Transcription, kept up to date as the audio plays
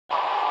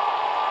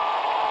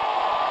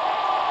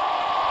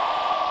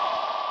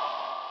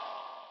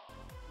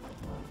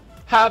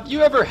Have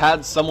you ever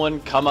had someone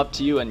come up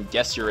to you and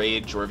guess your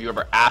age, or have you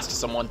ever asked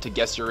someone to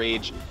guess your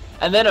age,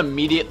 and then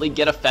immediately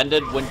get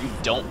offended when you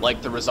don't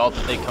like the result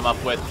that they come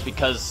up with?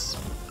 Because,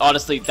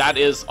 honestly, that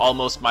is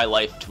almost my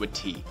life to a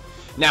T.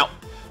 Now,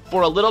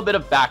 for a little bit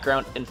of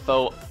background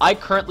info, I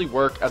currently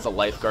work as a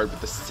lifeguard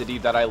with the city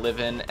that I live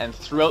in, and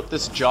throughout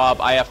this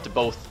job, I have to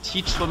both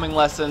teach swimming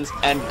lessons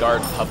and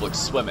guard public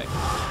swimming.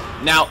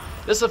 Now,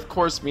 this of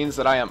course means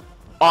that I am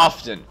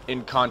often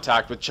in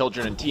contact with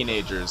children and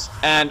teenagers,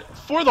 and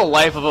for the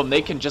life of them,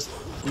 they can just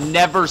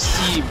never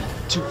seem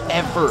to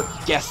ever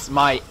guess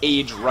my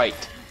age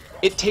right.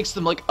 It takes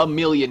them like a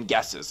million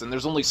guesses, and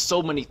there's only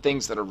so many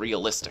things that are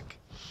realistic.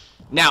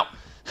 Now,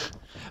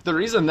 the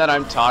reason that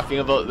I'm talking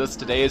about this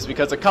today is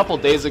because a couple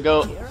days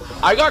ago,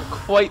 I got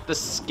quite the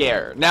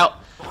scare. Now,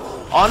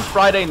 on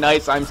Friday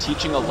nights, I'm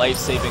teaching a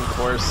life-saving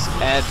course,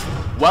 and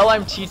while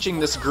I'm teaching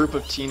this group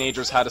of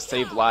teenagers how to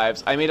save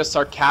lives, I made a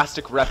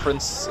sarcastic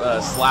reference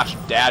slash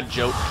dad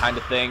joke kind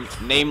of thing,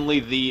 namely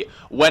the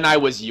 "when I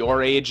was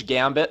your age"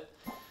 gambit,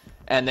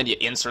 and then you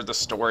insert the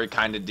story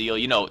kind of deal.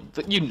 You know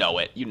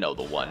it, you know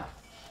the one.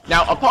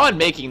 Now, upon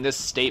making this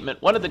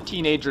statement, one of the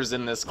teenagers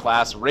in this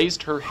class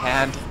raised her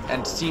hand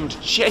and seemed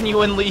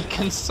genuinely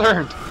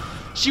concerned.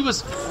 She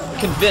was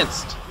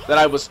convinced that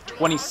I was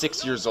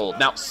 26 years old.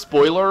 Now,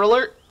 spoiler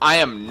alert, I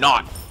am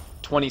not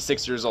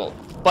 26 years old,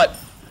 but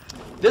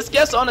this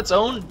guess on its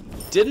own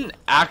didn't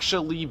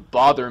actually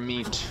bother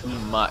me too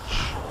much.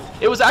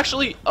 It was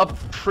actually a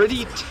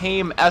pretty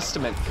tame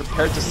estimate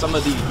compared to some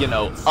of the,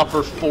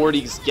 upper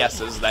 40s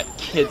guesses that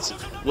kids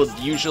will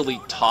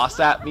usually toss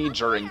at me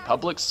during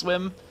public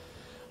swim.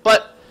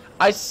 But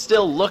I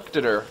still looked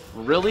at her,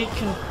 really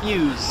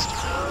confused,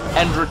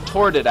 and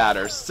retorted at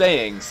her,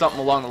 saying something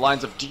along the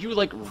lines of, "Do you,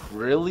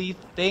 really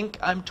think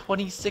I'm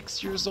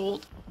 26 years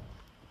old?"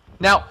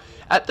 Now,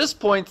 at this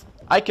point,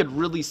 I could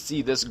really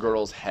see this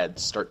girl's head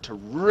start to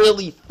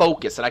really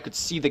focus, and I could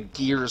see the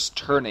gears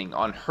turning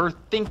on her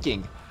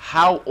thinking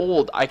how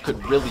old I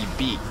could really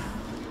be.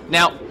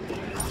 Now,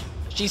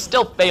 she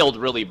still failed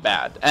really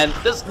bad, and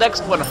this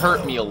next one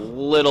hurt me a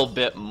little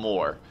bit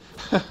more.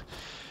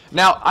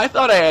 Now, I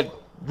thought I had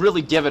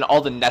really given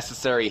all the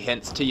necessary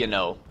hints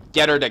to,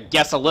 get her to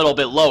guess a little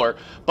bit lower,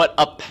 but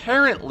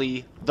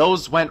apparently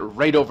those went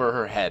right over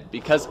her head,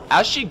 because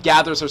as she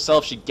gathers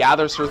herself, she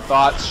gathers her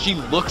thoughts, she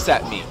looks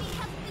at me,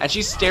 and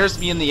she stares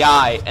me in the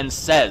eye and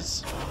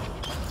says,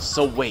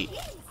 "So wait,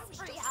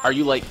 are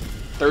you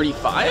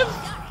 35?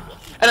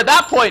 And at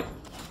that point,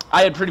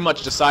 I had pretty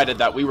much decided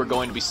that we were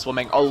going to be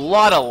swimming a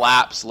lot of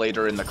laps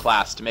later in the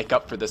class to make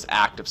up for this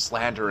act of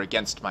slander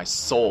against my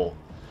soul.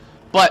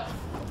 But,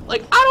 I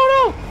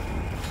don't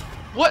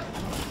know.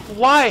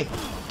 Why?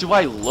 Do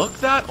I look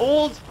that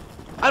old?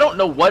 I don't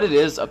know what it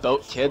is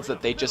about kids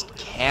that they just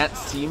can't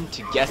seem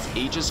to guess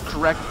ages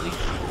correctly.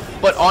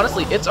 But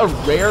honestly, it's a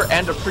rare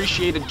and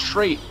appreciated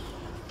trait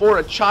for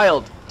a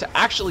child to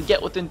actually get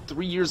within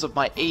 3 years of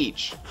my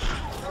age.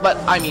 But,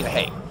 I mean,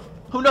 hey,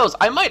 who knows?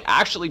 I might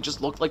actually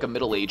just look like a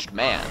middle-aged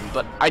man,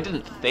 but I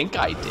didn't think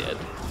I did.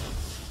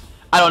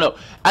 I don't know.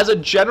 As a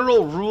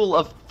general rule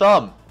of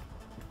thumb,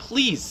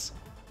 please,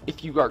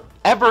 if you are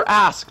ever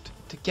asked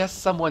to guess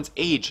someone's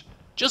age,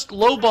 just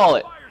lowball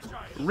it.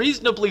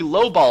 Reasonably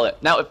lowball it.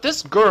 Now, if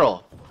this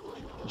girl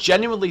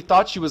genuinely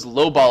thought she was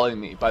lowballing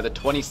me by the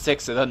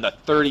 26 and then the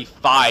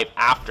 35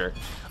 after,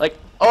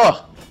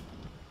 oh,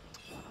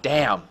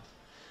 damn.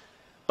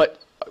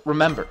 But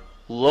remember,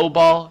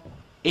 lowball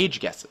age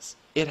guesses.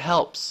 It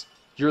helps.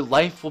 Your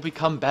life will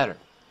become better.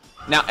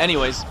 Now,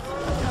 anyways,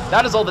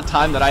 that is all the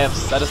time that I have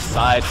set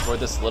aside for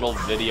this little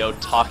video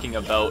talking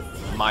about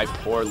my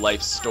poor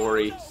life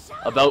story,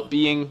 about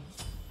being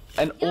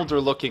an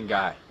older looking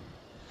guy.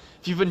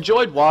 If you've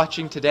enjoyed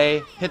watching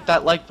today, hit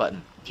that like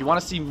button. If you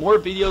want to see more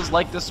videos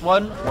like this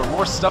one, or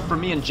more stuff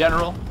from me in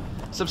general,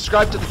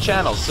 subscribe to the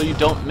channel so you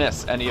don't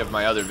miss any of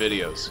my other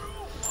videos.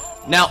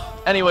 Now,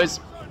 anyways,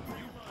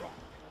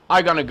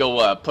 I gotta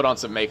go put on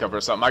some makeup or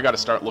something. I gotta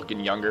start looking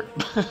younger.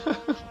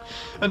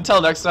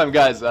 Until next time,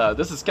 guys,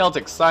 this is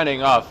Keltick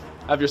signing off.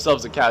 Have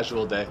yourselves a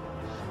casual day.